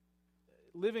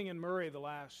living in Murray the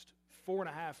last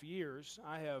 4.5 years,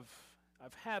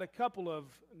 I've had a couple of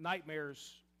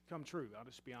nightmares come true. I'll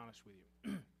just be honest with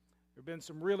you. There have been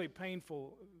some really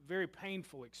painful, very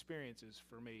painful experiences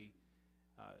for me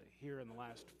here in the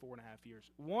last 4.5 years.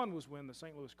 One was when the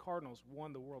St. Louis Cardinals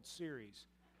won the World Series.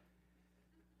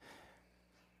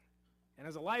 And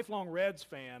as a lifelong Reds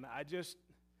fan,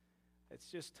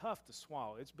 it's just tough to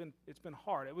swallow. It's been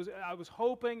hard. I was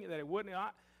hoping that it wouldn't.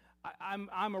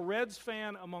 I'm a Reds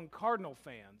fan among Cardinal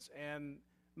fans, and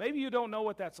maybe you don't know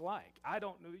what that's like. I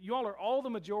don't know. You all are all the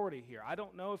majority here. I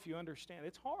don't know if you understand.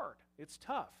 It's hard. It's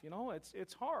tough.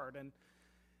 It's hard.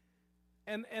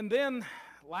 And then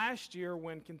last year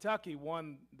when Kentucky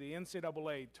won the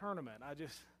NCAA tournament,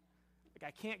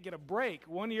 I can't get a break.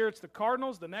 One year it's the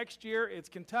Cardinals, the next year it's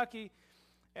Kentucky.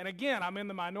 And again, I'm in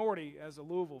the minority as a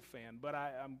Louisville fan, but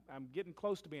I'm getting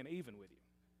close to being even with you.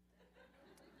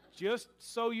 Just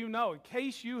so you know, in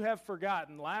case you have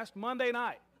forgotten, last Monday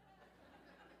night,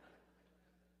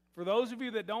 for those of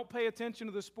you that don't pay attention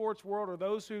to the sports world or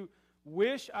those who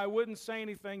wish I wouldn't say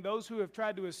anything, those who have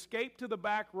tried to escape to the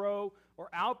back row or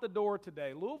out the door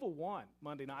today, Louisville won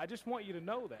Monday night. I just want you to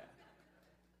know that.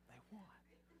 They won.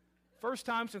 First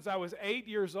time since I was 8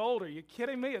 years old. Are you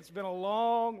kidding me? It's been a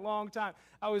long, long time.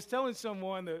 I was telling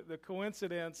someone the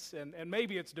coincidence, and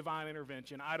maybe it's divine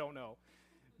intervention, I don't know.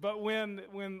 But when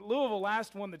Louisville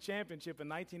last won the championship in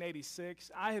 1986,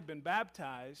 I had been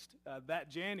baptized that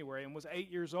January and was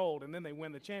 8 years old, and then they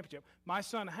win the championship. My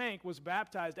son Hank was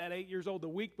baptized at 8 years old the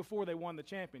week before they won the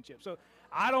championship. So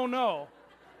I don't know.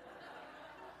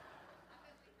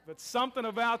 But something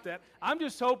about that. I'm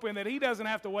just hoping that he doesn't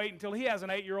have to wait until he has an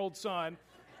 8-year-old son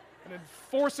and then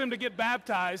force him to get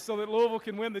baptized so that Louisville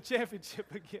can win the championship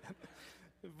again.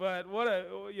 But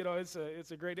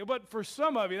it's a great deal. But for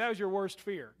some of you, that was your worst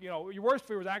fear. Your worst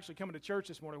fear was actually coming to church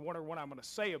this morning, wondering what I'm going to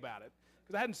say about it,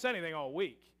 because I hadn't said anything all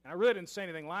week, and I really didn't say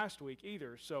anything last week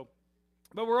either. So,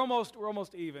 but we're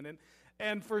almost even.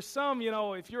 And for some,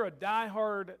 if you're a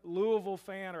diehard Louisville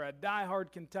fan or a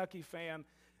diehard Kentucky fan,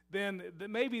 then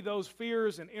maybe those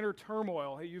fears and inner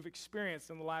turmoil that you've experienced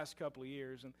in the last couple of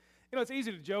years. And it's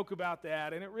easy to joke about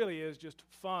that, and it really is just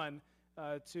fun.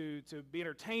 To be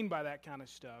entertained by that kind of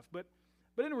stuff. But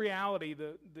in reality,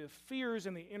 the fears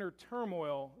and the inner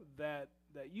turmoil that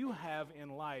you have in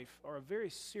life are a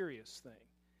very serious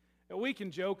thing. We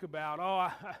can joke about,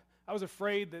 I was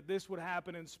afraid that this would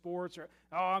happen in sports, or,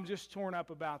 I'm just torn up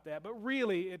about that. But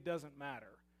really, it doesn't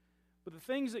matter. But the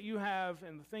things that you have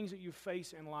and the things that you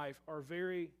face in life are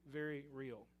very, very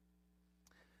real.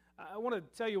 I want to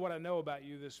tell you what I know about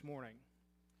you this morning.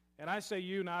 And I say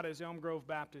you not as Elm Grove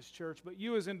Baptist Church, but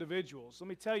you as individuals. Let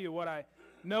me tell you what I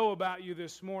know about you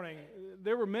this morning.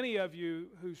 There were many of you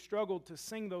who struggled to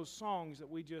sing those songs that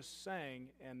we just sang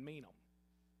and mean them.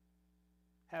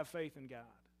 Have faith in God.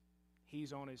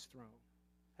 He's on His throne.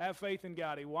 Have faith in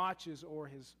God. He watches o'er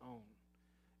His own.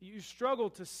 You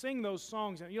struggled to sing those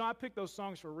songs. And I picked those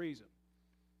songs for a reason.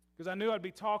 Because I knew I'd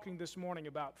be talking this morning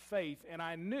about faith, and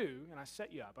I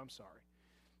set you up, I'm sorry.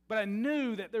 But I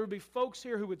knew that there would be folks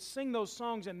here who would sing those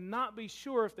songs and not be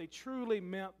sure if they truly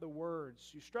meant the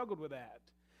words. You struggled with that.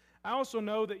 I also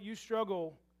know that you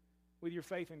struggle with your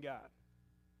faith in God.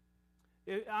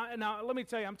 Now, let me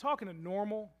tell you, I'm talking to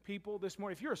normal people this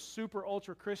morning. If you're a super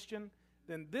ultra Christian,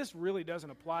 then this really doesn't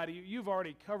apply to you. You've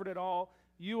already covered it all.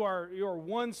 You are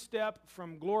one step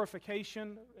from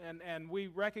glorification, and we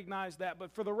recognize that.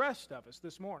 But for the rest of us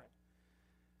this morning,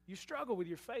 you struggle with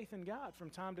your faith in God from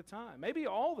time to time, maybe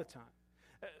all the time.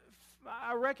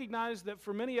 I recognize that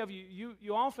for many of you,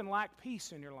 you often lack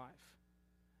peace in your life.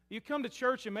 You come to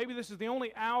church and maybe this is the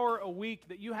only hour a week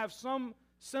that you have some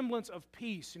semblance of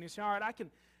peace. And you say, all right,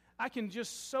 I can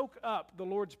just soak up the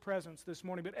Lord's presence this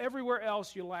morning, but everywhere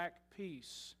else you lack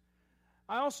peace.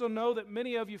 I also know that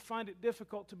many of you find it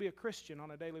difficult to be a Christian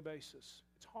on a daily basis.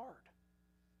 It's hard.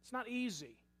 It's not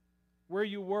easy. Where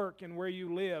you work and where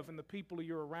you live and the people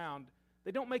you're around,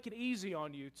 they don't make it easy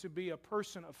on you to be a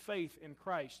person of faith in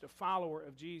Christ, a follower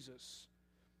of Jesus.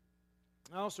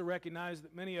 I also recognize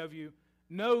that many of you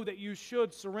know that you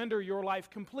should surrender your life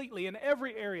completely in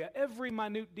every area. Every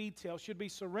minute detail should be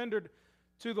surrendered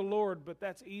to the Lord, but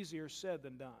that's easier said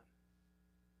than done.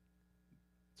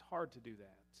 It's hard to do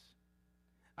that.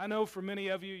 I know for many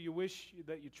of you, you wish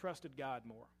that you trusted God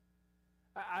more.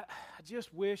 I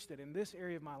just wish that in this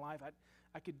area of my life,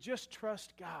 I could just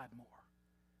trust God more.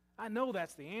 I know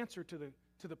that's the answer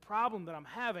to the problem that I'm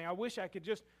having. I wish I could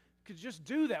just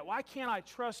do that. Why can't I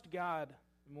trust God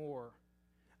more?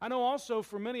 I know also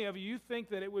for many of you, you think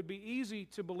that it would be easy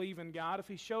to believe in God if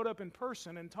He showed up in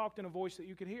person and talked in a voice that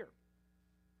you could hear.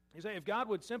 You say, if God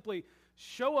would simply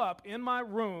show up in my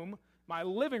room, my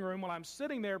living room, while I'm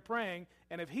sitting there praying,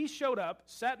 and if he showed up,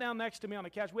 sat down next to me on the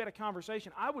couch, we had a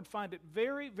conversation, I would find it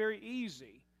very, very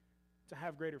easy to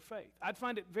have greater faith. I'd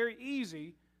find it very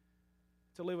easy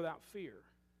to live without fear.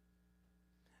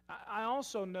 I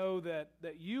also know that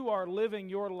you are living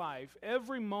your life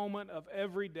every moment of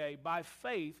every day by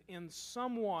faith in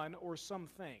someone or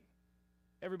something.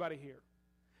 Everybody here.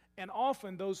 And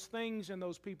often those things and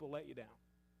those people let you down.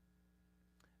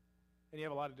 And you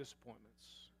have a lot of disappointments.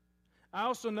 I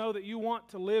also know that you want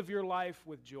to live your life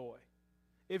with joy.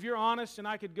 If you're honest and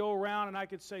I could go around and I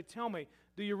could say, tell me,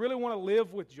 do you really want to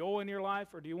live with joy in your life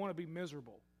or do you want to be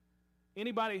miserable?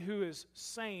 Anybody who is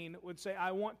sane would say,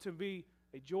 I want to be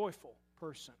a joyful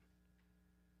person.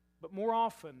 But more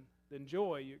often than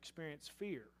joy, you experience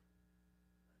fear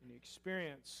and you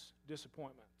experience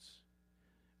disappointments.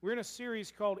 We're in a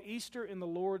series called Easter in the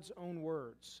Lord's Own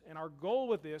Words, and our goal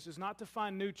with this is not to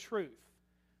find new truth,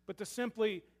 but to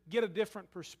simply get a different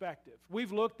perspective.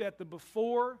 We've looked at the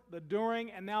before, the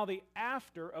during, and now the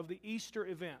after of the Easter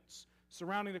events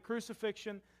surrounding the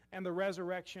crucifixion and the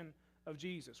resurrection of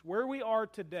Jesus. Where we are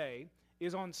today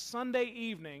is on Sunday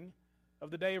evening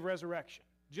of the day of resurrection,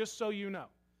 just so you know.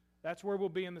 That's where we'll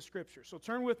be in the Scripture. So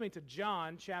turn with me to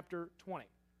John chapter 20.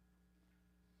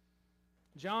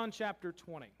 John chapter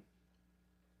 20.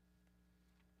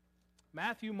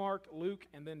 Matthew, Mark, Luke,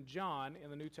 and then John in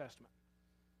the New Testament.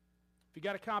 If you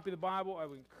got a copy of the Bible, I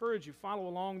would encourage you to follow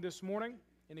along this morning.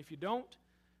 And if you don't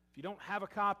have a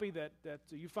copy that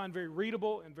you find very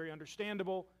readable and very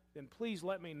understandable, then please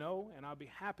let me know, and I'll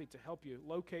be happy to help you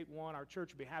locate one. Our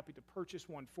church will be happy to purchase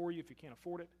one for you if you can't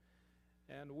afford it.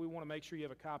 And we want to make sure you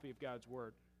have a copy of God's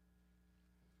Word.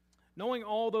 Knowing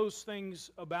all those things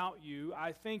about you,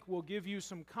 I think will give you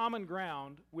some common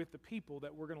ground with the people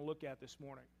that we're going to look at this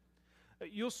morning.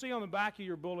 You'll see on the back of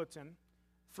your bulletin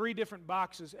 3 different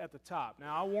boxes at the top.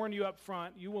 Now, I'll warn you up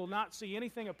front, you will not see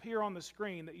anything appear on the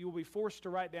screen that you will be forced to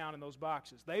write down in those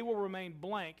boxes. They will remain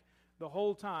blank the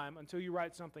whole time until you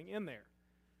write something in there.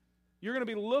 You're going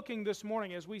to be looking this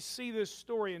morning as we see this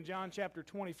story in John chapter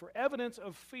 20 for evidence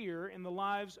of fear in the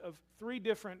lives of 3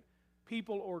 different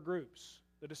people or groups.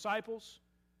 The disciples,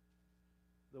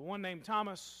 the one named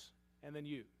Thomas, and then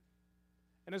you.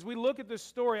 And as we look at this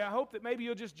story, I hope that maybe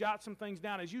you'll just jot some things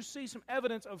down. As you see some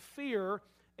evidence of fear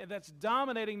that's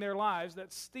dominating their lives,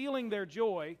 that's stealing their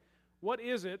joy, what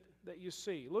is it that you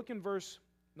see? Look in verse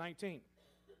 19.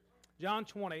 John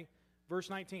 20, verse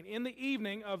 19. In the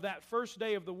evening of that first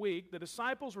day of the week, the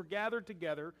disciples were gathered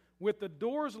together with the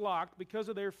doors locked because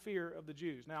of their fear of the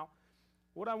Jews. Now,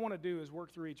 what I want to do is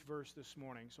work through each verse this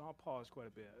morning, so I'll pause quite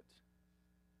a bit.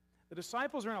 The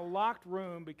disciples are in a locked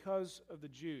room because of the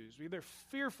Jews. They're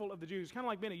fearful of the Jews, kind of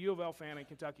like being a U of L fan in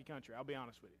Kentucky country, I'll be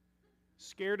honest with you.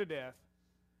 Scared to death,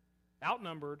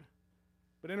 outnumbered,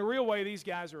 but in a real way, these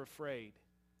guys are afraid.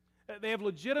 They have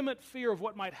legitimate fear of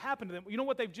what might happen to them. You know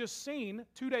what they've just seen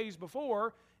 2 days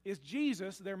before is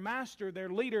Jesus, their master, their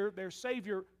leader, their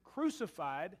Savior,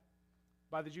 crucified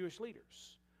by the Jewish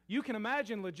leaders. You can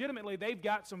imagine legitimately they've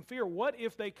got some fear. What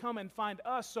if they come and find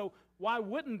us? So why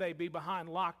wouldn't they be behind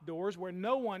locked doors where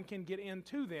no one can get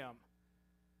into them?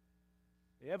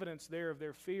 The evidence there of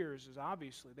their fears is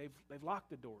obviously they've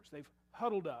locked the doors. They've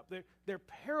huddled up. They're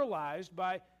paralyzed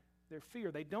by their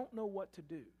fear. They don't know what to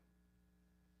do.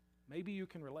 Maybe you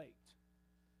can relate.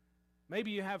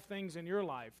 Maybe you have things in your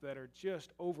life that are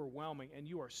just overwhelming and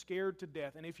you are scared to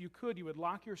death. And if you could, you would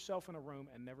lock yourself in a room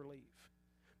and never leave.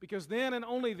 Because then and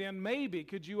only then, maybe,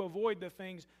 could you avoid the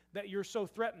things that you're so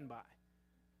threatened by,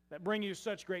 that bring you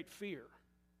such great fear.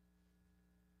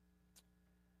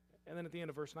 And then at the end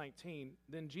of verse 19,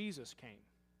 then Jesus came,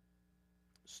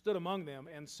 stood among them,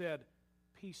 and said,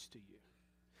 "Peace to you."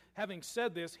 Having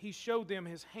said this, he showed them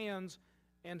his hands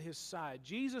and his side.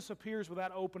 Jesus appears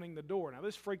without opening the door. Now,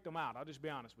 this freaked them out. I'll just be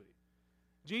honest with you.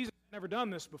 Jesus had never done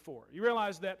this before. You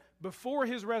realize that before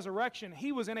his resurrection,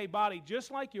 he was in a body just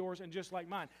like yours and just like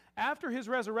mine. After his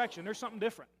resurrection, there's something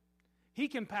different. He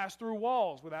can pass through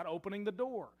walls without opening the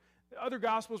door. Other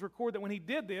Gospels record that when he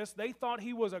did this, they thought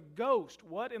he was a ghost.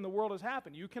 What in the world has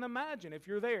happened? You can imagine if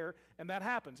you're there and that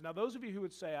happens. Now, those of you who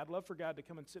would say, I'd love for God to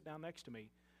come and sit down next to me,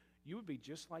 you would be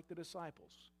just like the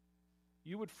disciples.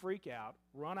 You would freak out,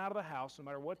 run out of the house no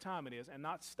matter what time it is, and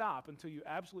not stop until you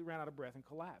absolutely ran out of breath and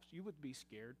collapsed. You would be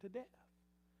scared to death.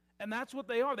 And that's what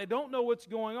they are. They don't know what's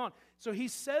going on. So he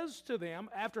says to them,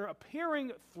 after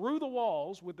appearing through the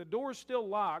walls with the doors still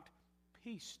locked,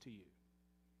 "Peace to you."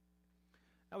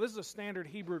 Now, this is a standard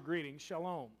Hebrew greeting,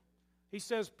 shalom. He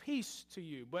says, "Peace to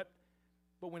you," but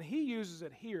when he uses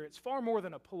it here, it's far more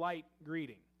than a polite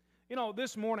greeting. You know,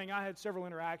 this morning I had several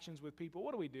interactions with people.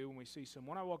 What do we do when we see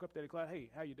someone? I walk up to Eddie Cloud, hey,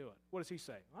 how you doing? What does he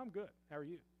say? I'm good. How are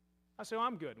you? I say,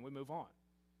 I'm good, and we move on.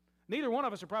 Neither one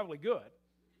of us are probably good.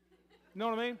 You know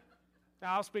what I mean?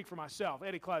 Now, I'll speak for myself.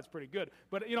 Eddie Cloud's pretty good.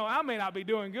 But, you know, I may not be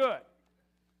doing good.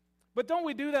 But don't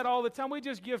we do that all the time?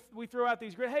 We throw out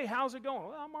these great, hey, how's it going?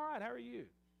 Well, I'm all right. How are you?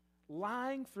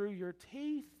 Lying through your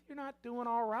teeth. You're not doing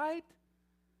all right.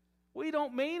 We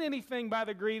don't mean anything by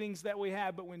the greetings that we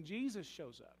have, but when Jesus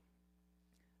shows up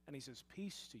and he says,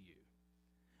 peace to you,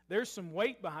 there's some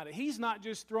weight behind it. He's not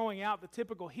just throwing out the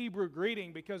typical Hebrew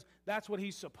greeting because that's what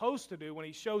he's supposed to do when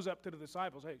he shows up to the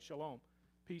disciples. Hey, shalom,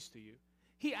 peace to you.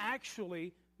 He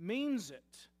actually means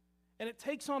it. And it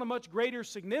takes on a much greater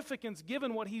significance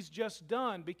given what he's just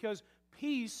done, because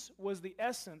peace was the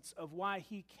essence of why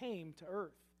he came to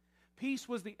earth. Peace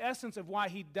was the essence of why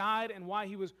he died and why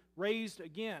he was raised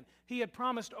again. He had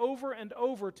promised over and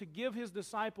over to give his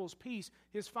disciples peace,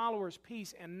 his followers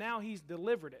peace, and now he's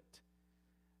delivered it.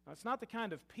 Now, it's not the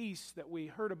kind of peace that we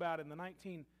heard about in the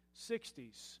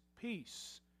 1960s.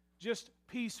 Peace. Just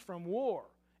peace from war.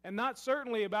 And not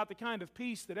certainly about the kind of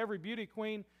peace that every beauty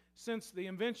queen since the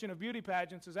invention of beauty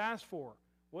pageants has asked for.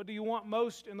 What do you want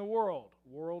most in the world?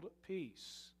 World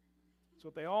peace. That's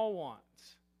what they all want.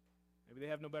 Maybe they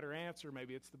have no better answer.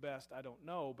 Maybe it's the best. I don't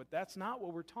know. But that's not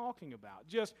what we're talking about.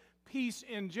 Just peace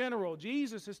in general.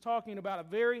 Jesus is talking about a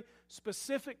very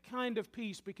specific kind of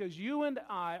peace, because you and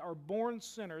I are born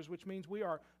sinners, which means we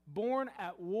are born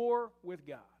at war with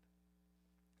God.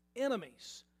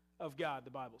 Enemies of God,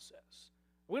 the Bible says.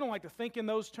 We don't like to think in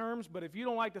those terms, but if you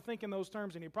don't like to think in those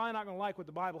terms, then you're probably not going to like what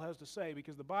the Bible has to say,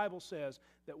 because the Bible says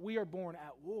that we are born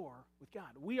at war with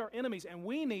God. We are enemies, and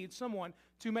we need someone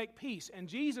to make peace. And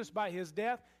Jesus, by his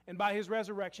death and by his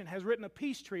resurrection, has written a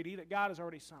peace treaty that God has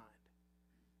already signed.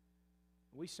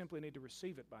 We simply need to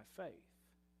receive it by faith.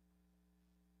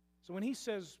 So when he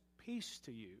says peace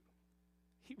to you,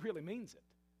 he really means it.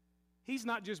 He's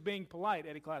not just being polite,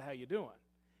 Eddie Cloud, how you doing?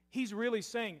 He's really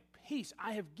saying, peace,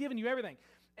 I have given you everything.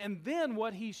 And then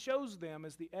what he shows them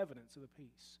is the evidence of the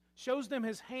peace. Shows them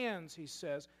his hands, he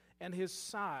says, and his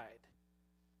side.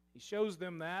 He shows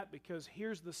them that because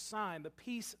here's the sign, the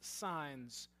peace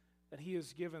signs that he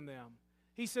has given them.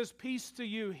 He says, peace to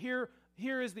you.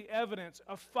 Here is the evidence,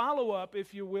 a follow-up,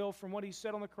 if you will, from what he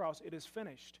said on the cross. It is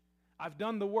finished. I've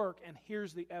done the work, and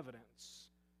here's the evidence.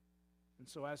 And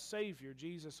so as Savior,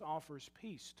 Jesus offers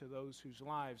peace to those whose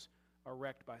lives are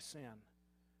wrecked by sin.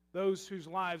 Those whose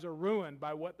lives are ruined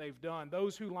by what they've done.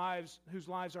 Those whose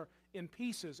lives are in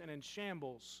pieces and in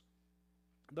shambles.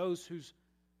 Those whose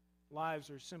lives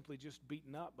are simply just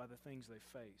beaten up by the things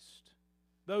they faced.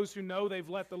 Those who know they've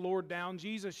let the Lord down.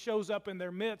 Jesus shows up in their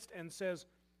midst and says,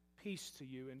 peace to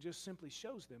you, and just simply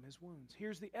shows them his wounds.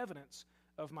 Here's the evidence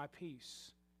of my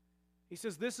peace. He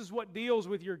says, this is what deals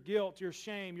with your guilt, your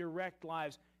shame, your wrecked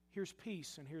lives. Here's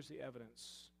peace, and here's the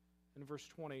evidence. In verse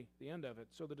 20, the end of it.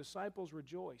 So the disciples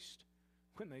rejoiced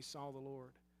when they saw the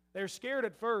Lord. They're scared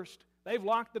at first. They've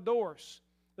locked the doors.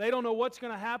 They don't know what's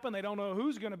going to happen. They don't know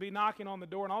who's going to be knocking on the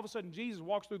door. And all of a sudden, Jesus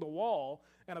walks through the wall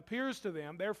and appears to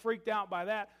them. They're freaked out by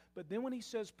that. But then when he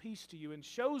says peace to you and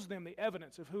shows them the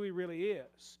evidence of who he really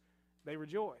is, they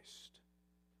rejoiced.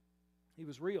 He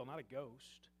was real, not a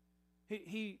ghost.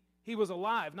 He was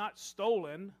alive, not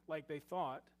stolen like they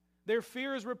thought. Their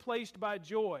fear is replaced by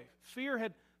joy. Fear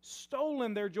had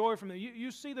stolen their joy from them. You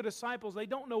see the disciples, they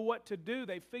don't know what to do.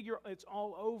 They figure it's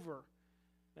all over.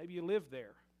 Maybe you live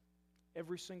there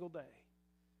every single day.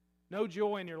 No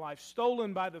joy in your life,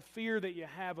 stolen by the fear that you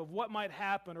have of what might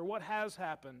happen or what has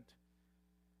happened.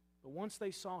 But once they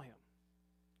saw him,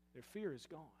 their fear is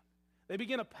gone. They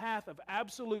begin a path of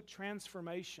absolute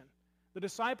transformation. The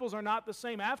disciples are not the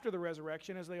same after the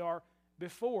resurrection as they are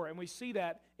before, and we see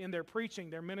that in their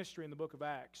preaching, their ministry in the book of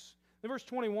Acts. In verse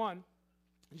 21,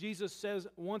 Jesus says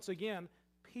once again,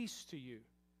 peace to you.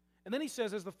 And then he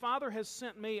says, as the Father has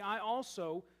sent me, I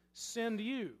also send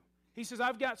you. He says,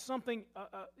 I've got something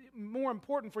more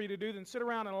important for you to do than sit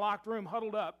around in a locked room,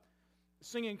 huddled up,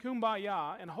 singing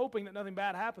Kumbaya and hoping that nothing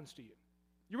bad happens to you.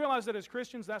 You realize that as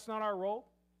Christians, that's not our role?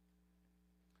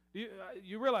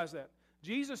 You realize that?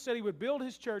 Jesus said he would build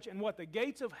his church, and what? The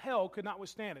gates of hell could not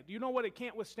withstand it. Do you know what it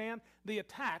can't withstand? The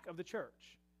attack of the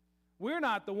church. We're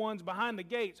not the ones behind the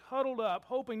gates, huddled up,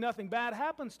 hoping nothing bad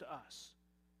happens to us.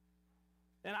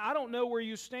 And I don't know where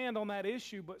you stand on that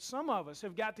issue, but some of us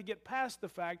have got to get past the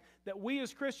fact that we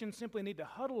as Christians simply need to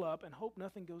huddle up and hope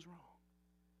nothing goes wrong.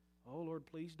 Oh, Lord,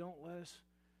 please don't let us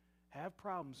have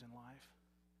problems in life.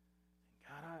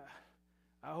 God,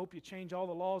 I hope you change all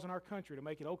the laws in our country to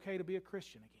make it okay to be a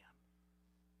Christian again.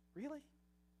 Really?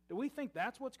 Do we think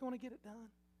that's what's going to get it done?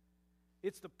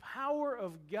 It's the power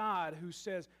of God who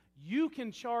says, you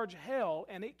can charge hell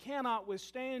and it cannot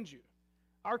withstand you.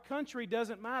 Our country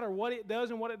doesn't matter what it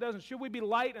does and what it doesn't. Should we be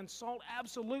light and salt?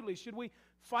 Absolutely. Should we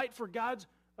fight for God's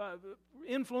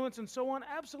influence and so on?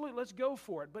 Absolutely. Let's go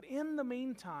for it. But in the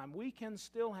meantime, we can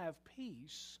still have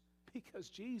peace because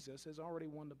Jesus has already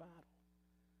won the battle.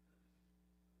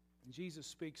 And Jesus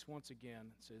speaks once again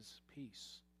and says,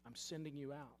 peace, I'm sending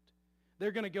you out.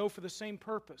 They're going to go for the same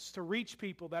purpose, to reach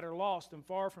people that are lost and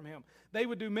far from Him. They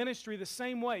would do ministry the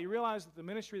same way. You realize that the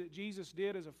ministry that Jesus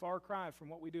did is a far cry from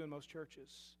what we do in most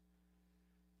churches.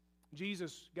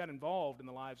 Jesus got involved in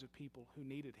the lives of people who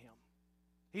needed Him.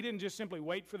 He didn't just simply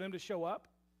wait for them to show up.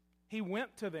 He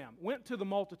went to them, went to the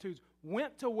multitudes,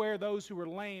 went to where those who were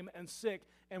lame and sick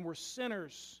and were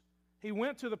sinners. He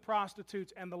went to the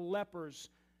prostitutes and the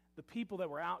lepers, the people that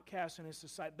were outcasts in His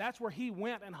society. That's where He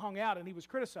went and hung out, and He was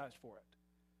criticized for it.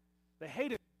 They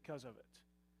hated Him because of it,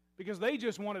 because they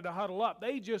just wanted to huddle up.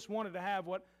 They just wanted to have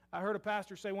what I heard a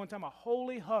pastor say one time, a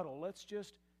holy huddle. Let's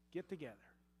just get together.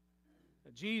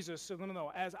 Jesus said,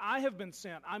 no, as I have been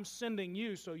sent, I'm sending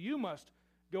you, so you must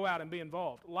go out and be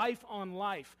involved. Life on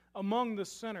life among the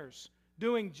sinners,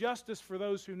 doing justice for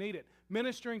those who need it,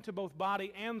 ministering to both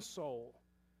body and soul.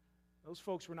 Those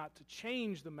folks were not to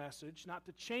change the message, not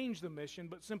to change the mission,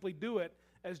 but simply do it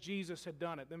as Jesus had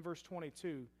done it. Then verse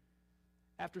 22,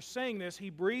 after saying this, He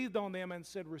breathed on them and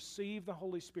said, receive the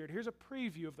Holy Spirit. Here's a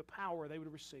preview of the power they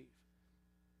would receive.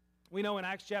 We know in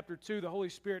Acts chapter 2, the Holy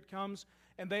Spirit comes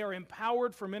and they are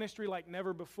empowered for ministry like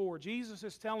never before. Jesus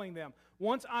is telling them,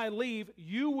 once I leave,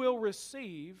 you will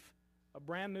receive a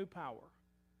brand new power.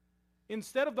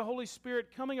 Instead of the Holy Spirit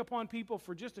coming upon people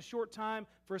for just a short time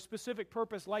for a specific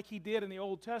purpose like He did in the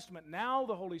Old Testament, now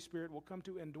the Holy Spirit will come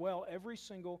to indwell every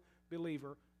single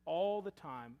believer all the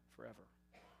time forever.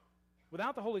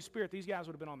 Without the Holy Spirit, these guys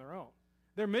would have been on their own.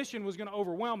 Their mission was going to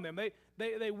overwhelm them.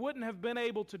 They wouldn't have been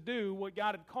able to do what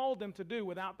God had called them to do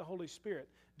without the Holy Spirit.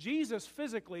 Jesus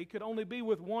physically could only be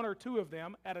with one or two of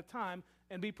them at a time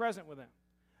and be present with them.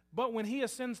 But when He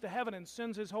ascends to heaven and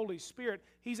sends His Holy Spirit,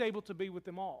 He's able to be with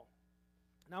them all.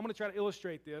 Now I'm going to try to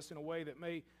illustrate this in a way that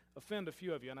may offend a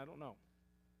few of you, and I don't know.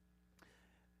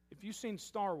 If you've seen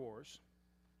Star Wars,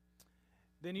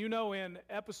 then you know in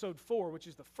Episode 4, which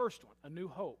is the first one, A New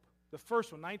Hope, the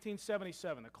first one,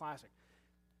 1977, a classic.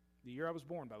 The year I was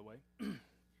born, by the way. That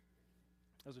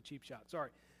was a cheap shot, sorry.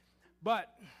 But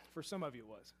for some of you it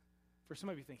was. For some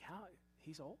of you think, how?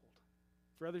 He's old.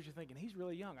 For others you're thinking, he's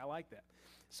really young. I like that.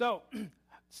 So,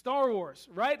 Star Wars,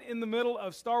 right in the middle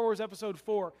of Star Wars Episode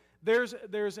 4, there's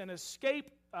an escape,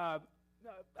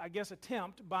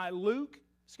 attempt by Luke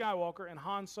Skywalker and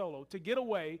Han Solo to get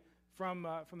away from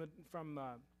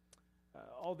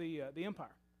all the Empire.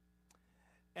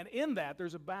 And in that,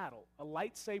 there's a battle, a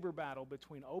lightsaber battle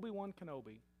between Obi-Wan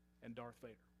Kenobi and Darth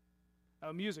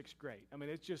Vader. Music's great. I mean,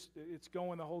 it's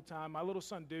going the whole time. My little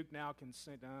son Duke now can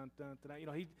sing, dun, dun, dun, dun. You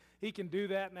know, he can do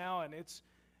that now, and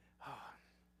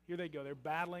here they go. They're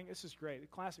battling. This is great.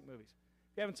 Classic movies.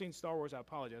 If you haven't seen Star Wars, I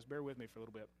apologize. Bear with me for a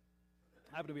little bit.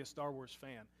 I happen to be a Star Wars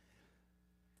fan.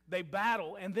 They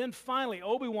battle, and then finally,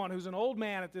 Obi-Wan, who's an old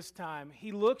man at this time,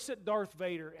 he looks at Darth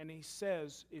Vader and he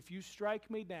says, if you strike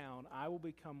me down, I will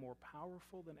become more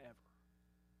powerful than ever.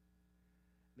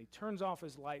 And he turns off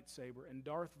his lightsaber, and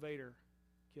Darth Vader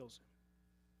kills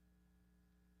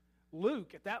him.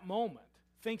 Luke, at that moment,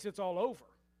 thinks it's all over.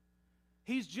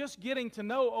 He's just getting to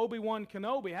know Obi-Wan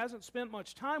Kenobi, hasn't spent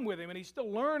much time with him, and he's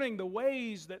still learning the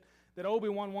ways that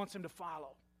Obi-Wan wants him to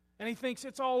follow. And he thinks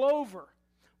it's all over.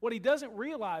 What he doesn't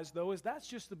realize, though, is that's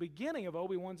just the beginning of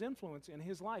Obi-Wan's influence in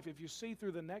his life. If you see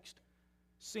through the next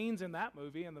scenes in that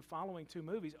movie and the following two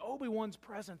movies, Obi-Wan's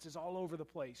presence is all over the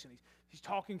place, and he's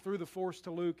talking through the Force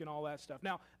to Luke and all that stuff.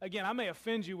 Now, again, I may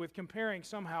offend you with comparing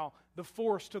somehow the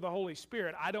Force to the Holy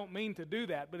Spirit. I don't mean to do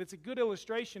that, but it's a good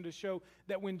illustration to show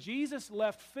that when Jesus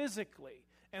left physically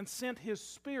and sent His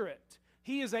Spirit,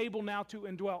 He is able now to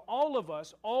indwell all of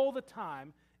us all the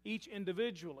time, each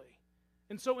individually.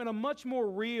 And so in a much more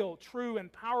real, true,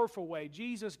 and powerful way,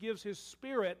 Jesus gives His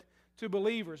Spirit to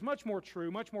believers. Much more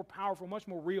true, much more powerful, much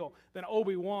more real than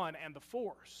Obi-Wan and the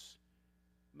Force.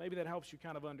 Maybe that helps you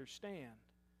kind of understand.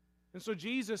 And so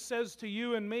Jesus says to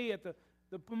you and me at the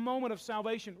moment of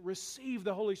salvation, receive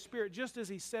the Holy Spirit, just as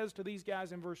He says to these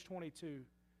guys in verse 22.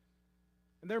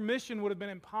 And their mission would have been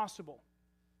impossible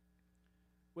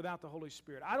without the Holy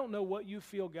Spirit. I don't know what you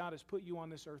feel God has put you on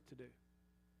this earth to do.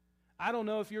 I don't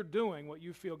know if you're doing what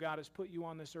you feel God has put you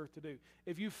on this earth to do.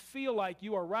 If you feel like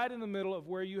you are right in the middle of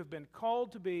where you have been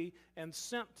called to be and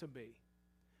sent to be,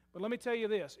 But let me tell you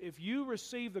this. If you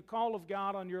receive the call of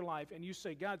God on your life and you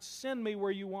say, God, send me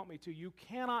where you want me to, you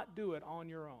cannot do it on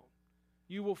your own.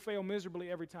 You will fail miserably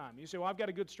every time. You say, well, I've got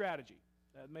a good strategy.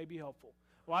 That may be helpful.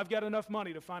 Well, I've got enough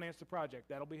money to finance the project.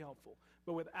 That'll be helpful.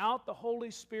 But without the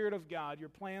Holy Spirit of God, your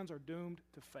plans are doomed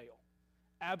to fail.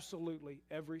 Absolutely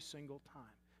every single time.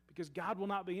 Because God will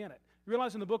not be in it. You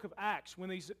realize in the book of Acts, when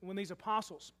these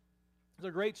apostles, it's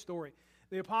a great story.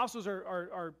 The apostles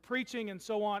are preaching and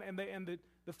so on, and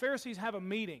the Pharisees have a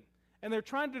meeting. And they're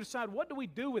trying to decide, what do we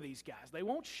do with these guys? They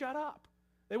won't shut up.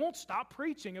 They won't stop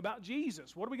preaching about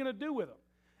Jesus. What are we going to do with them?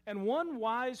 And one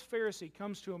wise Pharisee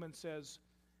comes to him and says,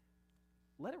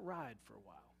 let it ride for a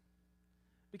while.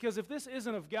 Because if this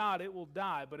isn't of God, it will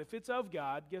die. But if it's of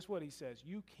God, guess what he says?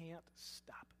 You can't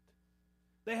stop it.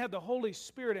 They had the Holy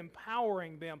Spirit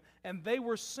empowering them, and they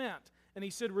were sent. And he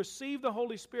said, receive the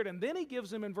Holy Spirit. And then he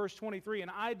gives them in verse 23 an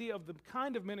idea of the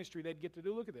kind of ministry they'd get to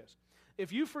do. Look at this.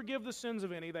 If you forgive the sins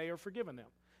of any, they are forgiven them.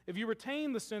 If you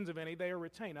retain the sins of any, they are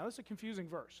retained. Now, that's a confusing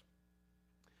verse.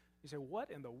 You say,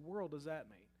 what in the world does that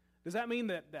mean? Does that mean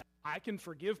that I can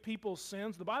forgive people's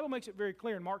sins? The Bible makes it very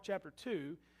clear in Mark chapter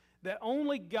 2 that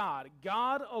only God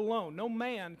alone, no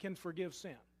man can forgive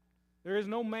sin. There is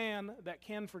no man that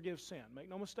can forgive sin. Make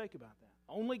no mistake about that.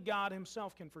 Only God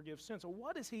himself can forgive sin. So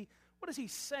what is he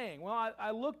saying? Well,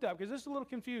 I looked up, because this is a little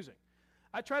confusing.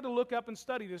 I tried to look up and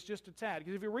study this just a tad,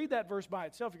 because if you read that verse by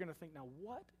itself, you're going to think, now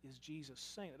what is Jesus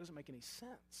saying? That doesn't make any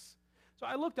sense. So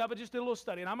I looked up and just did a little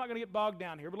study, and I'm not going to get bogged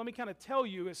down here, but let me kind of tell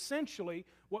you essentially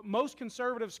what most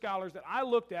conservative scholars that I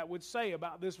looked at would say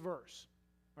about this verse.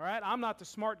 All right? I'm not the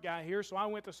smart guy here, so I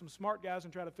went to some smart guys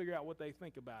and tried to figure out what they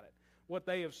think about it, what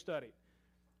they have studied.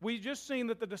 We've just seen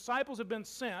that the disciples have been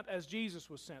sent as Jesus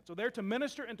was sent. So they're to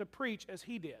minister and to preach as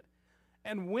he did.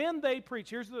 And when they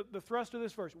preach, here's the thrust of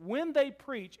this verse, when they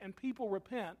preach and people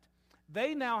repent,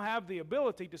 they now have the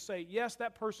ability to say, yes,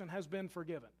 that person has been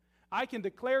forgiven. I can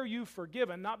declare you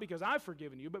forgiven, not because I've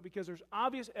forgiven you, but because there's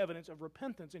obvious evidence of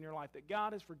repentance in your life that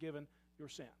God has forgiven your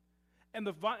sin. And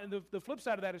the flip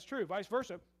side of that is true, vice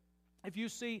versa. If you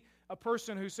see a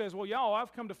person who says, well, y'all,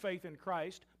 I've come to faith in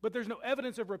Christ, but there's no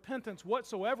evidence of repentance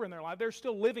whatsoever in their life, they're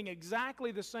still living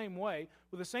exactly the same way,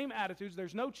 with the same attitudes,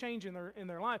 there's no change in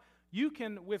their life, you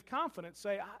can, with confidence,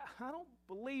 say, I don't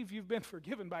believe you've been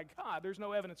forgiven by God. There's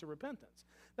no evidence of repentance.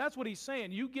 That's what he's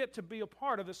saying. You get to be a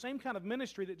part of the same kind of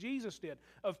ministry that Jesus did,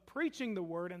 of preaching the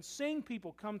word and seeing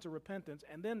people come to repentance,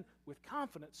 and then with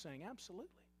confidence saying, absolutely,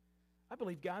 I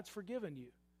believe God's forgiven you.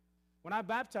 When I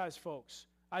baptize folks,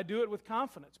 I do it with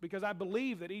confidence because I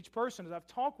believe that each person, as I've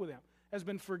talked with them, has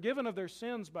been forgiven of their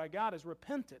sins by God, has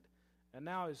repented, and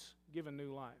now is given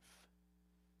new life.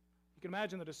 You can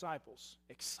imagine the disciples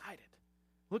excited.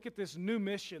 Look at this new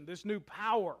mission, this new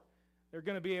power they're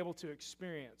going to be able to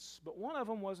experience. But one of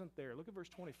them wasn't there. Look at verse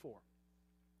 24.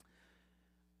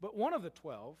 But one of the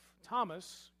 12,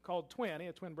 Thomas, called Twin, he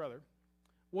had a twin brother,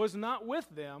 was not with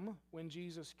them when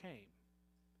Jesus came.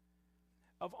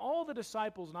 Of all the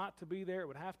disciples not to be there, it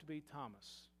would have to be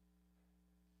Thomas.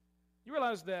 You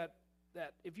realize that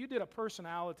if you did a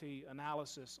personality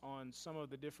analysis on some of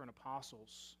the different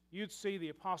apostles, you'd see the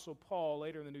Apostle Paul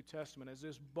later in the New Testament as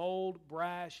this bold,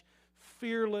 brash,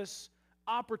 fearless,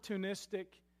 opportunistic,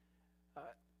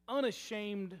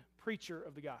 unashamed preacher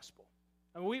of the gospel.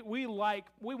 I mean, we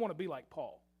want to be like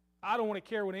Paul. I don't want to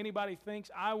care what anybody thinks.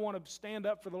 I want to stand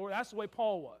up for the Lord. That's the way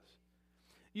Paul was.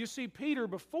 You see Peter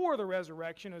before the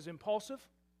resurrection as impulsive,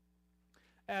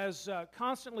 as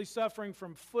constantly suffering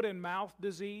from foot and mouth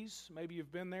disease. Maybe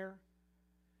you've been there.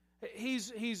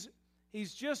 He's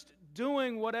just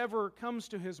doing whatever comes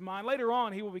to his mind. Later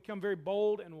on, he will become very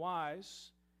bold and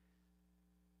wise.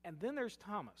 And then there's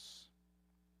Thomas.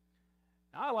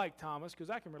 Now, I like Thomas because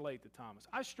I can relate to Thomas.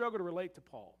 I struggle to relate to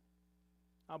Paul.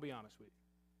 I'll be honest with you.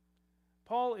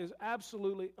 Paul is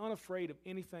absolutely unafraid of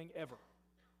anything ever.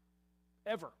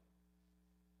 Ever.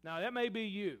 Now, that may be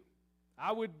you.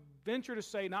 I would venture to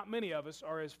say not many of us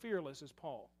are as fearless as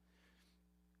Paul.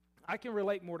 I can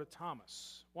relate more to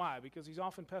Thomas. Why? Because he's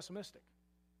often pessimistic.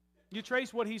 You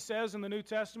trace what he says in the New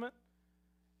Testament,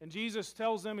 and Jesus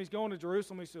tells them he's going to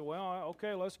Jerusalem. He said, well,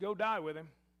 okay, let's go die with him.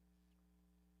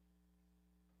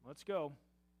 Let's go.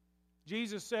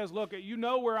 Jesus says, look, you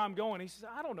know where I'm going. He says,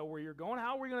 I don't know where you're going.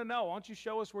 How are we going to know? Why don't you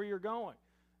show us where you're going?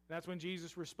 And that's when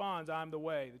Jesus responds, I'm the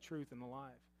way, the truth, and the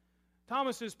life.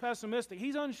 Thomas is pessimistic.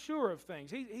 He's unsure of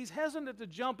things. He's hesitant to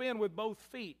jump in with both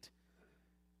feet.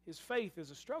 His faith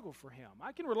is a struggle for him.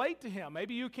 I can relate to him.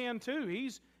 Maybe you can too.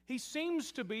 He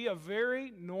seems to be a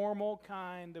very normal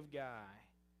kind of guy.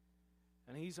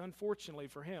 And he's, unfortunately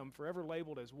for him, forever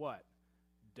labeled as what?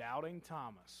 Doubting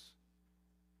Thomas.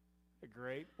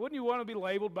 Great. Wouldn't you want to be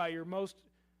labeled by your most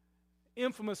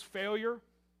infamous failure?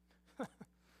 I'd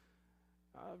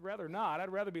rather not.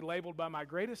 I'd rather be labeled by my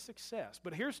greatest success.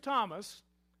 But here's Thomas,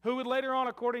 who would later on,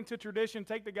 according to tradition,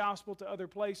 take the gospel to other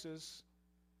places,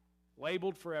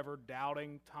 labeled forever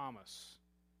Doubting Thomas.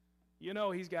 You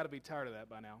know he's got to be tired of that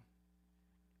by now.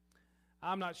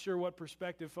 I'm not sure what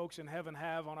perspective folks in heaven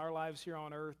have on our lives here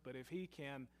on earth, but if he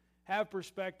can have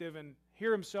perspective and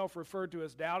hear himself referred to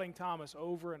as Doubting Thomas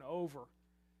over and over,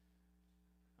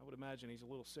 I would imagine he's a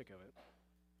little sick of it.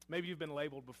 Maybe you've been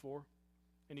labeled before,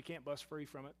 and you can't bust free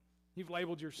from it. You've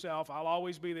labeled yourself, I'll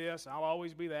always be this, I'll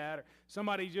always be that. Or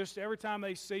somebody just, every time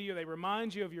they see you, they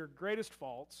remind you of your greatest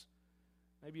faults.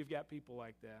 Maybe you've got people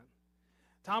like that.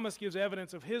 Thomas gives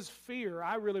evidence of his fear.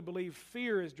 I really believe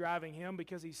fear is driving him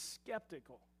because he's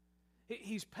skeptical.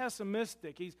 He's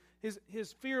pessimistic.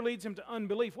 His fear leads him to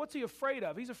unbelief. What's he afraid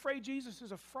of? He's afraid Jesus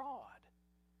is a fraud.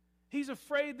 He's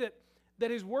afraid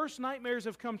that his worst nightmares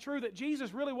have come true, that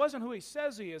Jesus really wasn't who he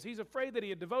says he is. He's afraid that he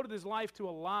had devoted his life to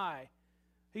a lie.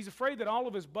 He's afraid that all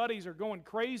of his buddies are going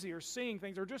crazy or seeing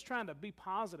things or just trying to be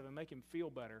positive and make him feel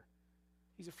better.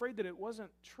 He's afraid that it wasn't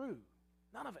true.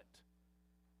 None of it.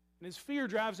 And his fear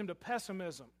drives him to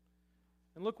pessimism.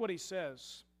 And look what he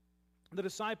says. The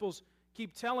disciples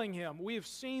keep telling him, we have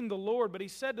seen the Lord, but he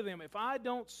said to them, if I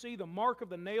don't see the mark of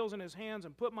the nails in his hands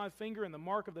and put my finger in the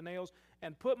mark of the nails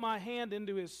and put my hand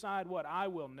into his side, what? I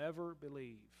will never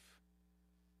believe.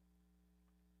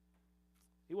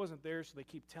 He wasn't there, so they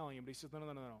keep telling him, but he says, no,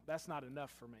 that's not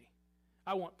enough for me.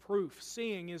 I want proof.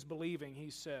 Seeing is believing, he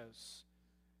says.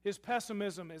 His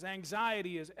pessimism, his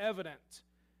anxiety is evident.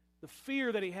 The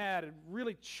fear that he had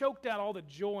really choked out all the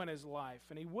joy in his life,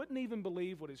 and he wouldn't even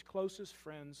believe what his closest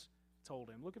friends told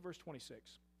him. Look at verse 26.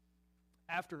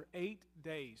 After 8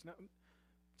 days. Now,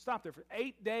 stop there for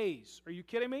 8 days. Are you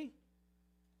kidding me?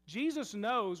 Jesus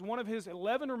knows one of his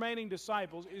 11 remaining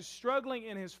disciples is struggling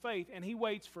in his faith, and he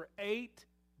waits for 8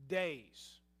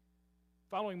 days.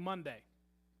 Following Monday.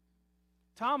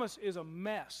 Thomas is a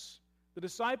mess. The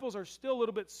disciples are still a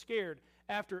little bit scared.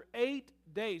 After 8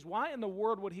 days, why in the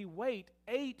world would he wait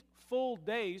 8 full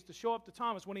days to show up to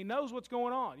Thomas when he knows what's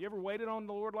going on? You ever waited on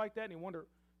the Lord like that and you wonder,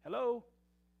 hello?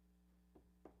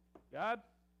 God?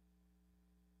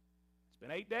 It's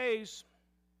been 8 days.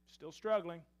 Still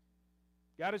struggling.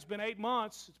 God, it's been 8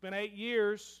 months. It's been 8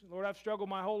 years. Lord, I've struggled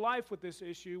my whole life with this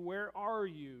issue. Where are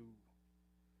you?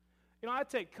 You know, I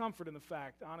take comfort in the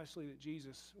fact, honestly, that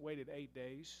Jesus waited 8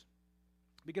 days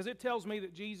because it tells me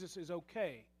that Jesus is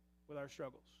okay with our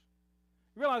struggles.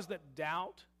 You realize that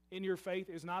doubt in your faith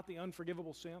is not the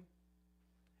unforgivable sin?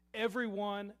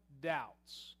 Everyone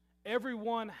doubts.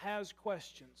 Everyone has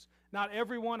questions. Not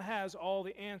everyone has all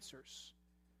the answers.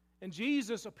 And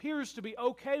Jesus appears to be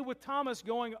okay with Thomas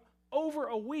going over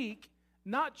a week,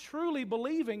 not truly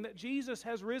believing that Jesus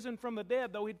has risen from the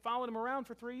dead, though he'd followed him around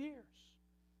for 3 years.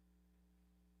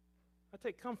 I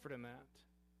take comfort in that.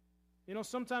 You know,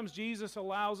 sometimes Jesus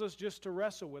allows us just to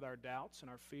wrestle with our doubts and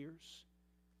our fears,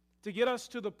 to get us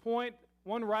to the point,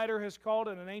 one writer has called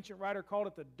it, an ancient writer called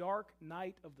it the dark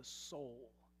night of the soul,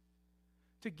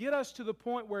 to get us to the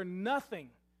point where nothing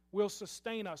will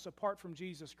sustain us apart from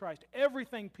Jesus Christ.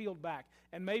 Everything peeled back,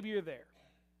 and maybe you're there.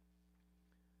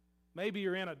 Maybe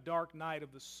you're in a dark night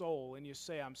of the soul, and you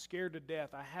say, I'm scared to death,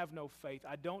 I have no faith,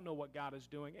 I don't know what God is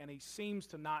doing, and he seems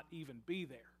to not even be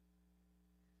there.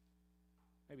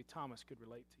 Maybe Thomas could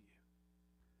relate to you.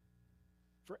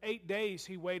 For 8 days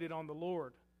he waited on the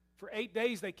Lord. For 8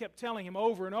 days they kept telling him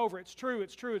over and over, it's true,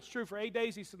 it's true, it's true. For 8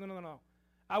 days he said, no,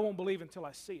 I won't believe until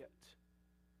I see it.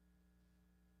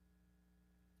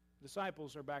 The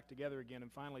disciples are back together again, and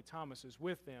finally Thomas is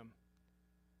with them.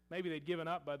 Maybe they'd given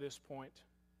up by this point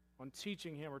on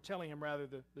teaching him, or telling him rather,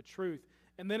 the truth.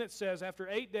 And then it says, after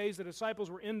 8 days, the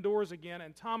disciples were indoors again,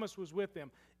 and Thomas was with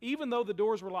them, even though the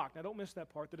doors were locked. Now, don't miss that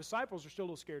part. The disciples are still a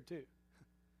little scared, too.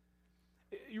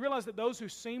 You realize that those who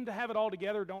seem to have it all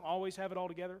together don't always have it all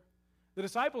together? The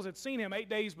disciples had seen him 8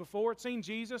 days before, had seen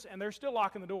Jesus, and they're still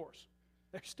locking the doors.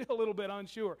 They're still a little bit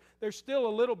unsure. They're still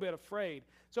a little bit afraid.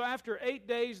 So after 8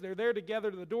 days, they're there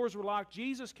together. The doors were locked.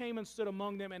 Jesus came and stood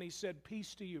among them, and he said,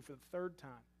 peace to you, for the third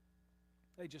time.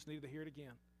 They just needed to hear it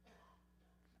again.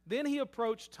 Then he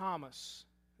approached Thomas.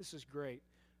 This is great.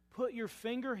 Put your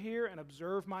finger here and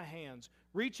observe my hands.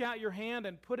 Reach out your hand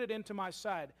and put it into my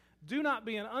side. Do not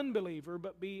be an unbeliever,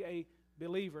 but be a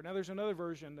believer. Now there's another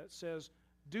version that says,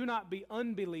 do not be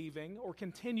unbelieving or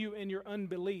continue in your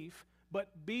unbelief, but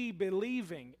be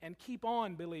believing and keep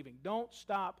on believing. Don't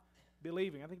stop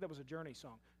believing. I think that was a Journey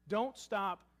song. Don't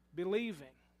stop believing.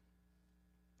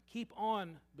 Keep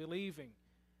on believing.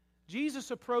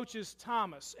 Jesus approaches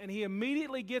Thomas, and he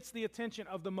immediately gets the attention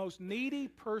of the most needy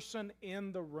person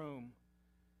in the room.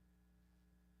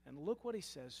 And look what he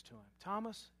says to him.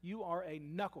 Thomas, you are a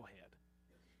knucklehead.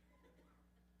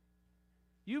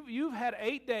 You've had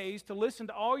 8 days to listen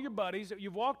to all your buddies that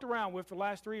you've walked around with for the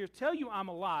last 3 years tell you I'm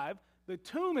alive. The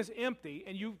tomb is empty,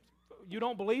 and you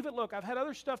don't believe it? Look, I've had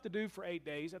other stuff to do for 8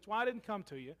 days. That's why I didn't come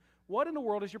to you. What in the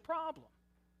world is your problem?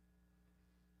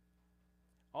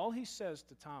 All he says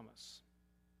to Thomas,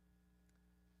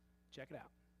 check it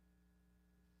out.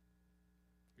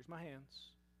 Here's my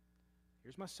hands.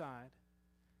 Here's my side.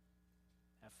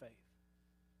 Have faith.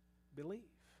 Believe.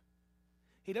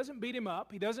 He doesn't beat him up.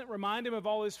 He doesn't remind him of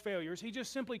all his failures. He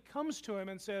just simply comes to him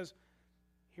and says,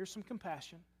 here's some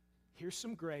compassion. Here's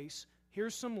some grace.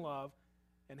 Here's some love.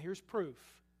 And here's proof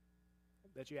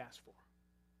that you asked for.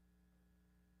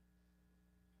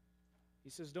 He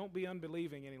says, don't be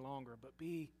unbelieving any longer, but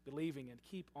be believing and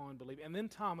keep on believing. And then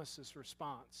Thomas's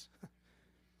response.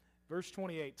 Verse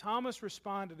 28, Thomas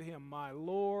responded to him, my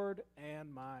Lord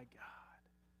and my God.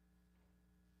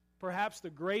 Perhaps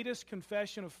the greatest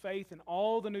confession of faith in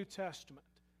all the New Testament.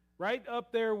 Right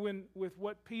up there with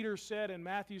what Peter said in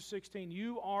Matthew 16,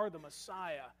 you are the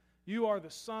Messiah. You are the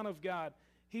Son of God.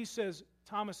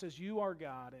 Thomas says, you are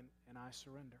God, and I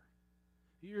surrender.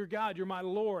 You're God, you're my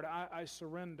Lord, I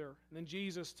surrender. And then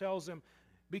Jesus tells him,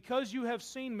 because you have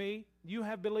seen me, you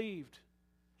have believed.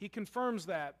 He confirms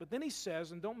that. But then he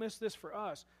says, and don't miss this for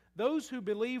us, those who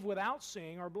believe without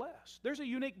seeing are blessed. There's a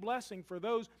unique blessing for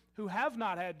those who have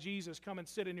not had Jesus come and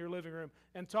sit in your living room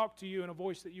and talk to you in a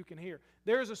voice that you can hear.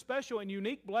 There is a special and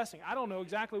unique blessing. I don't know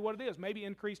exactly what it is, maybe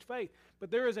increased faith, but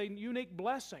there is a unique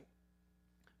blessing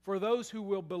for those who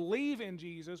will believe in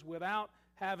Jesus without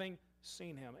having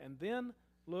seen him. And then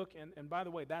look, and by the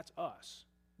way, that's us,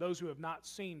 those who have not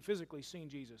physically seen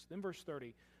Jesus. Then verse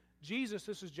 30, Jesus,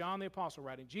 this is John the Apostle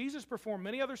writing, Jesus performed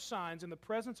many other signs in the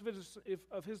presence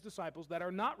of his disciples that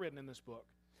are not written in this book.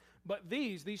 But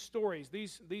these stories,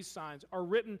 these signs are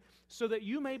written so that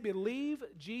you may believe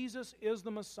Jesus is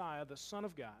the Messiah, the Son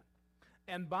of God,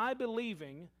 and by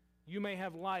believing you may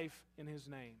have life in his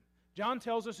name. John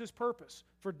tells us his purpose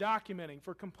for documenting,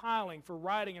 for compiling, for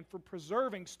writing, and for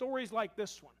preserving stories like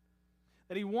this one.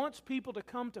 That he wants people to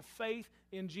come to faith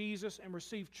in Jesus and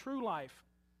receive true life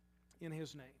in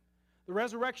his name. The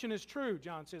resurrection is true,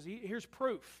 John says. Here's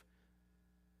proof.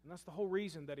 And that's the whole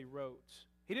reason that he wrote.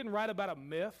 He didn't write about a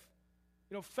myth.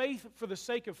 You know, faith for the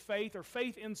sake of faith or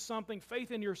faith in something,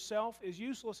 faith in yourself is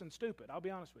useless and stupid. I'll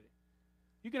be honest with you.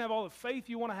 You can have all the faith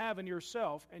you want to have in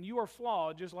yourself, and you are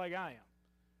flawed just like I am.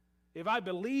 If I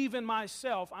believe in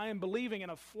myself, I am believing in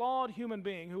a flawed human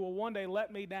being who will one day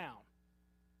let me down.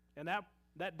 And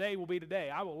that day will be today.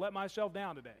 I will let myself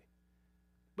down today.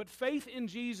 But faith in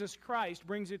Jesus Christ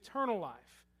brings eternal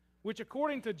life, which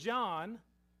according to John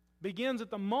begins at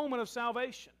the moment of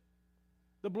salvation.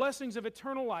 The blessings of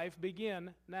eternal life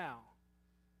begin now.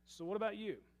 So what about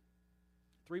you?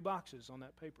 3 boxes on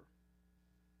that paper.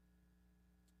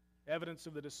 Evidence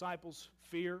of the disciples'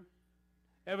 fear.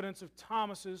 Evidence of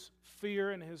Thomas's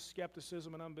fear and his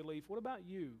skepticism and unbelief. What about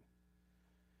you?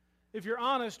 If you're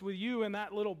honest with you in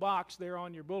that little box there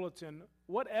on your bulletin,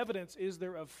 what evidence is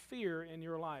there of fear in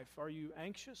your life? Are you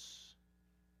anxious?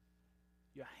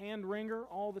 You hand-wringer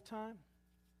all the time?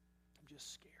 I'm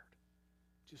just scared.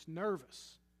 Just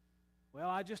nervous. Well,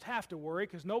 I just have to worry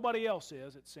because nobody else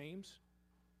is, it seems.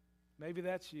 Maybe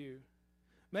that's you.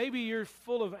 Maybe you're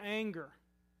full of anger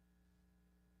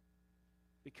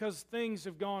because things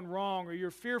have gone wrong, or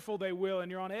you're fearful they will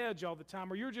and you're on edge all the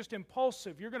time, or you're just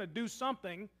impulsive. You're going to do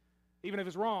something even if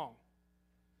it's wrong.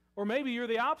 Or maybe you're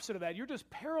the opposite of that. You're just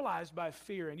paralyzed by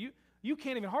fear, and you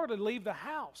can't even hardly leave the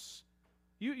house.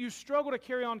 You struggle to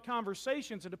carry on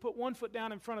conversations and to put one foot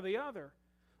down in front of the other.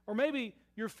 Or maybe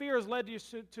your fear has led you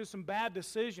to some bad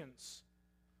decisions.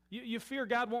 You fear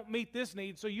God won't meet this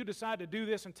need, so you decide to do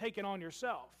this and take it on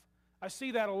yourself. I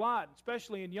see that a lot,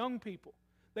 especially in young people.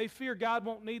 They fear God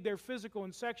won't meet their physical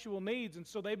and sexual needs, and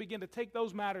so they begin to take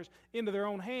those matters into their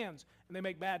own hands, and they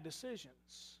make bad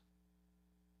decisions.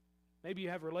 Maybe you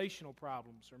have relational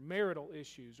problems or marital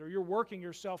issues, or you're working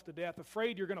yourself to death,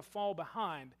 afraid you're going to fall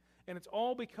behind, and it's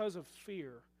all because of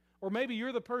fear. Or maybe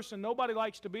you're the person nobody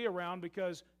likes to be around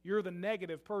because you're the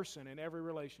negative person in every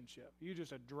relationship. You're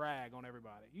just a drag on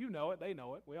everybody. You know it, they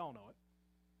know it, we all know it.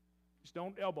 Just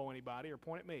don't elbow anybody or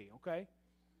point at me, okay?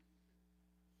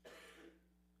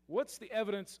 What's the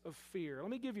evidence of fear? Let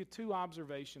me give you 2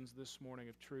 observations this morning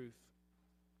of truth.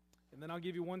 And then I'll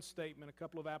give you one statement, a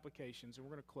couple of applications, and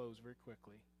we're going to close very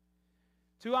quickly.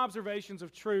 2 observations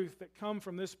of truth that come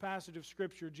from this passage of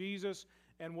Scripture, Jesus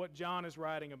and what John is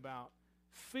writing about.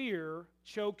 fear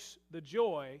chokes the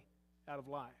joy out of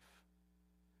life.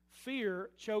 Fear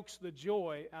chokes the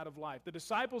joy out of life. The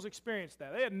disciples experienced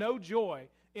that. They had no joy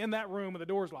in that room with the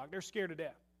doors locked. They're scared to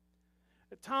death.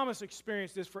 Thomas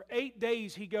experienced this. For 8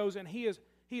 days he goes and he is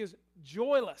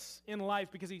joyless in life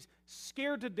because he's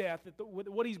scared to death that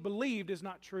what he's believed is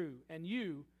not true. And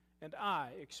you and I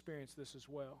experience this as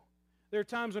well. There are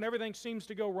times when everything seems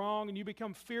to go wrong and you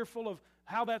become fearful of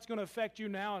how that's going to affect you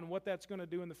now and what that's going to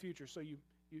do in the future, so you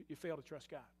fail to trust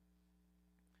God.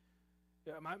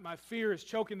 Yeah, my fear is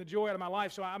choking the joy out of my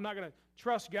life, so I'm not going to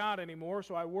trust God anymore,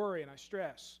 so I worry and I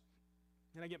stress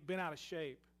and I get bent out of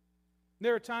shape.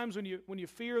 There are times when you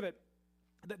fear that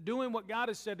doing what God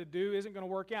has said to do isn't going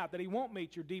to work out, that He won't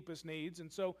meet your deepest needs,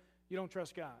 and so you don't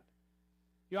trust God.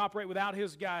 You operate without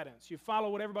His guidance. You follow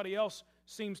what everybody else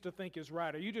seems to think is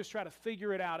right, or you just try to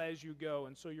figure it out as you go,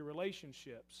 and so your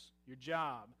relationships, your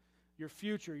job, your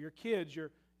future, your kids, your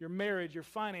marriage, your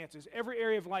finances, every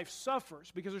area of life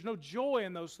suffers because there's no joy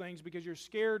in those things because you're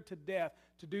scared to death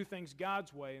to do things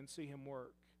God's way and see Him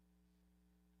work.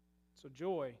 So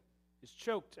joy is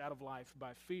choked out of life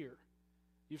by fear.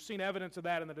 You've seen evidence of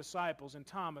that in the disciples, in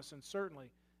Thomas, and certainly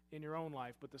in your own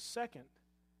life. But the second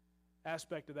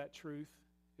aspect of that truth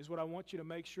is what I want you to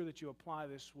make sure that you apply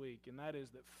this week, and that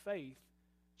is that faith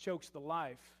chokes the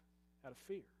life out of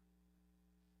fear.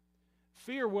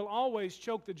 Fear will always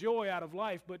choke the joy out of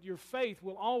life, but your faith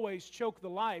will always choke the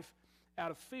life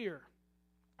out of fear.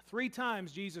 3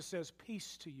 times Jesus says,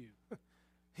 "Peace to you."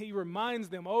 He reminds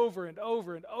them over and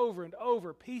over and over and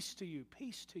over, "Peace to you,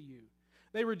 peace to you."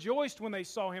 They rejoiced when they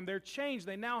saw Him. They're changed.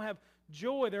 They now have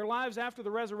joy. Their lives after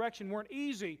the resurrection weren't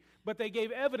easy, but they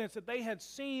gave evidence that they had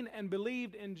seen and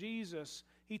believed in Jesus.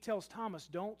 He tells Thomas,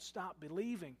 "Don't stop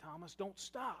believing, Thomas. Don't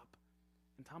stop."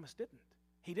 And Thomas didn't.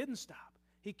 He didn't stop.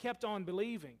 He kept on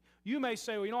believing. You may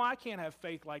say, "Well, I can't have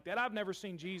faith like that. I've never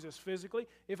seen Jesus physically.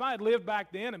 If I had lived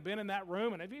back then and been in that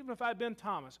room, and even if I'd been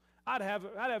Thomas, I'd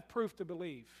have proof to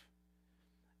believe."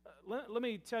 Let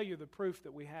me tell you the proof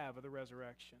that we have of the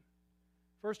resurrection.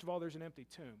 First of all, there's an empty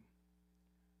tomb.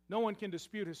 No one can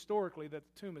dispute historically that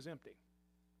the tomb is empty.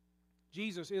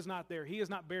 Jesus is not there. He is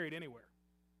not buried anywhere.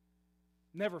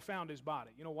 Never found His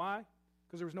body. You know why?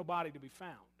 Because there was no body to be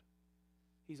found.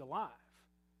 He's alive.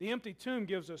 The empty tomb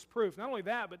gives us proof. Not only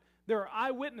that, but there are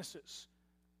eyewitnesses.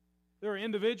 There are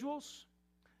individuals.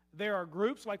 There are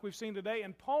groups like we've seen today.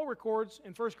 And Paul records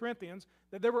in 1 Corinthians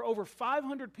that there were over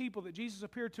 500 people that Jesus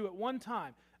appeared to at one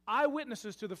time.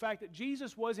 Eyewitnesses to the fact that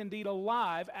Jesus was indeed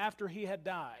alive after He had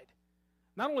died.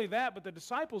 Not only that, but the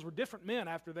disciples were different men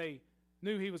after they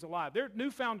knew He was alive. Their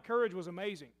newfound courage was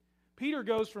amazing. Peter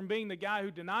goes from being the guy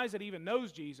who denies that he even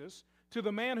knows Jesus to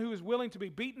the man who is willing to be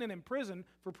beaten and imprisoned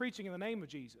for preaching in the name of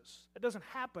Jesus. It doesn't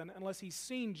happen unless he's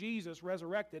seen Jesus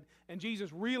resurrected, and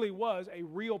Jesus really was a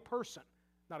real person,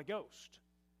 not a ghost.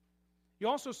 You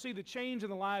also see the change in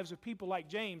the lives of people like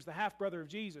James, the half-brother of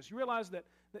Jesus. You realize that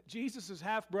Jesus'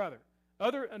 half-brother,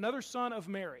 another son of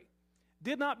Mary,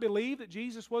 did not believe that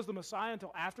Jesus was the Messiah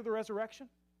until after the resurrection.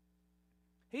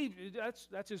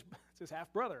 That's his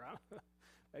half-brother.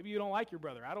 Maybe you don't like your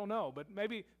brother. I don't know. But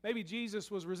maybe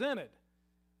Jesus was resented.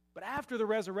 But after the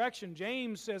resurrection,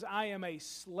 James says, "I am a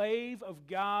slave of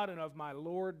God and of my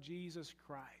Lord Jesus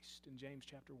Christ," in James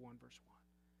chapter 1, verse 1.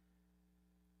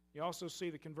 You also see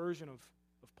the conversion of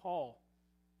Paul.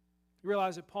 You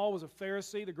realize that Paul was a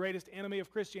Pharisee, the greatest enemy of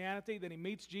Christianity. Then he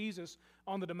meets Jesus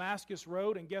on the Damascus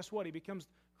Road, and guess what? He becomes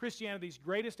Christianity's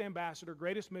greatest ambassador,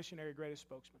 greatest missionary, greatest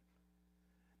spokesman.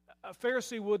 A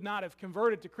Pharisee would not have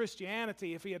converted to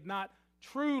Christianity if he had not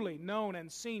truly known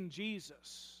and seen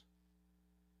Jesus.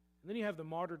 And then you have the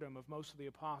martyrdom of most of the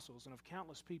apostles and of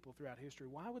countless people throughout history.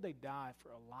 Why would they die for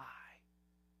a lie?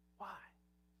 Why?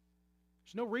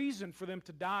 There's no reason for them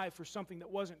to die for something that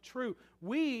wasn't true.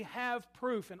 We have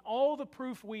proof, and all the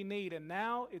proof we need, and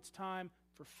now it's time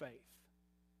for faith.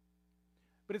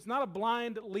 But it's not a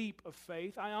blind leap of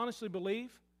faith. I honestly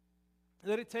believe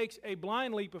that it takes a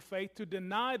blind leap of faith to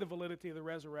deny the validity of the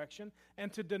resurrection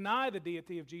and to deny the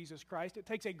deity of Jesus Christ. It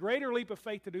takes a greater leap of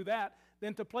faith to do that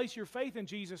than to place your faith in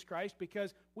Jesus Christ,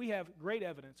 because we have great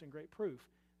evidence and great proof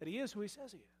that He is who He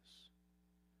says He is.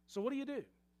 So what do?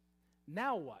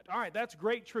 Now what? All right, that's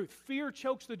great truth. Fear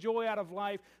chokes the joy out of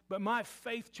life, but my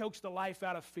faith chokes the life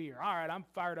out of fear. All right, I'm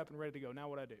fired up and ready to go. Now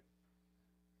what do?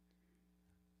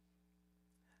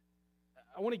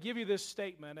 I want to give you this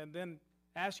statement and then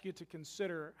ask you to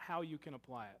consider how you can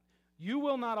apply it. You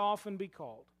will not often be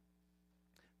called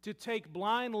to take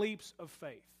blind leaps of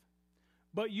faith,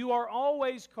 but you are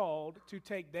always called to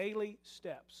take daily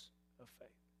steps of faith.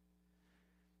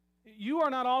 You are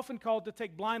not often called to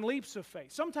take blind leaps of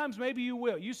faith. Sometimes maybe you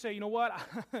will. You say, you know what,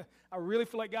 I really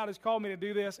feel like God has called me to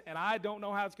do this, and I don't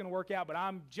know how it's going to work out, but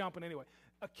I'm jumping anyway.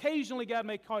 Occasionally God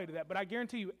may call you to that, but I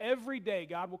guarantee you every day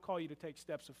God will call you to take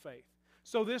steps of faith.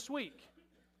 So this week,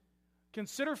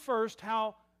 consider first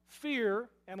how fear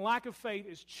and lack of faith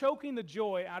is choking the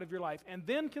joy out of your life, and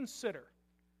then consider,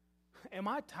 am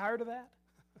I tired of that?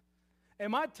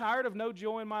 Am I tired of no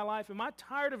joy in my life? Am I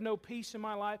tired of no peace in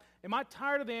my life? Am I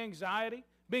tired of the anxiety,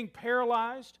 being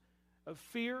paralyzed of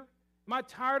fear? Am I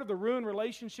tired of the ruined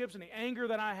relationships and the anger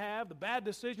that I have, the bad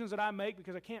decisions that I make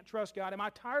because I can't trust God? Am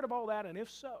I tired of all that? And if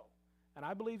so, and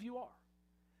I believe you are,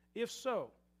 if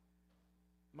so,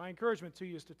 my encouragement to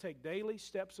you is to take daily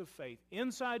steps of faith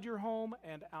inside your home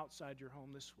and outside your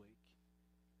home this week.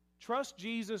 Trust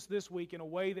Jesus this week in a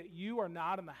way that you are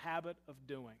not in the habit of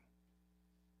doing.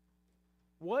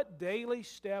 What daily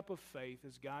step of faith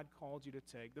has God called you to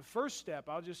take? The first step,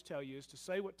 I'll just tell you, is to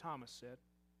say what Thomas said,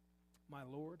 my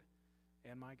Lord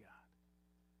and my God.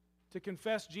 To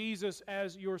confess Jesus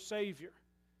as your Savior.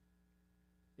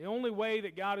 The only way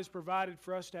that God has provided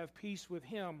for us to have peace with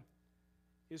Him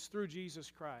is through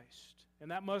Jesus Christ. And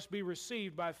that must be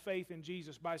received by faith in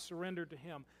Jesus, by surrender to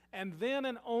Him. And then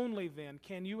and only then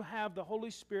can you have the Holy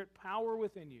Spirit power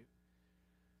within you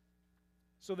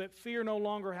so that fear no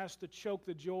longer has to choke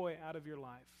the joy out of your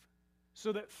life,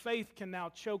 so that faith can now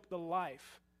choke the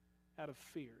life out of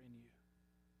fear in you.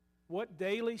 What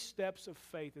daily steps of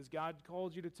faith has God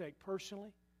called you to take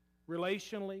personally,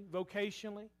 relationally,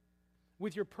 vocationally,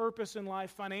 with your purpose in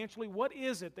life, financially? What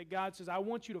is it that God says, I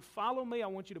want you to follow me, I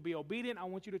want you to be obedient, I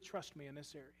want you to trust me in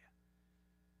this area?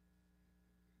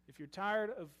 If you're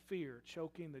tired of fear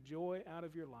choking the joy out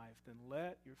of your life, then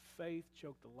let your faith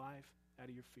choke the life out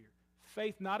of your fear.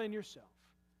 Faith not in yourself,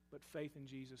 but faith in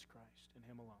Jesus Christ and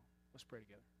Him alone. Let's pray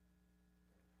together.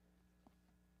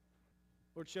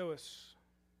 Lord, show us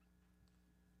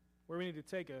where we need to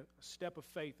take a step of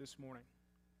faith this morning.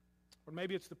 Or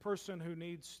maybe it's the person who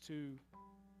needs to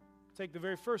take the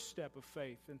very first step of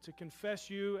faith and to confess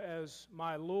you as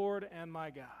my Lord and my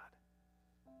God.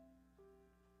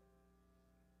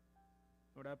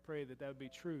 Lord, I pray that that would be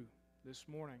true this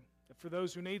morning. That for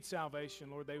those who need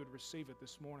salvation, Lord, they would receive it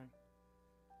this morning.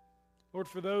 Lord,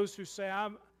 for those who say,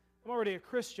 I'm already a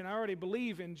Christian, I already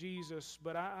believe in Jesus,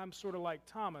 but I'm sort of like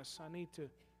Thomas. I need to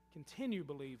continue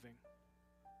believing.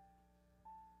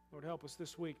 Lord, help us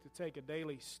this week to take a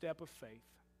daily step of faith.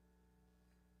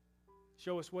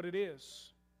 Show us what it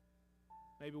is.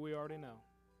 Maybe we already know.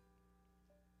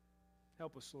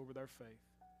 Help us, Lord, with our faith.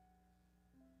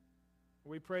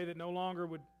 We pray that no longer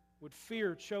would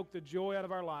fear choke the joy out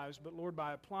of our lives, but, Lord,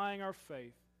 by applying our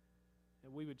faith,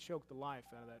 that we would choke the life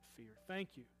out of that fear. Thank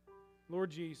you,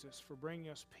 Lord Jesus, for bringing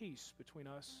us peace between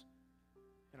us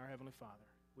and our Heavenly Father.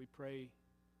 We pray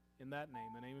in that name,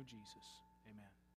 the name of Jesus. Amen.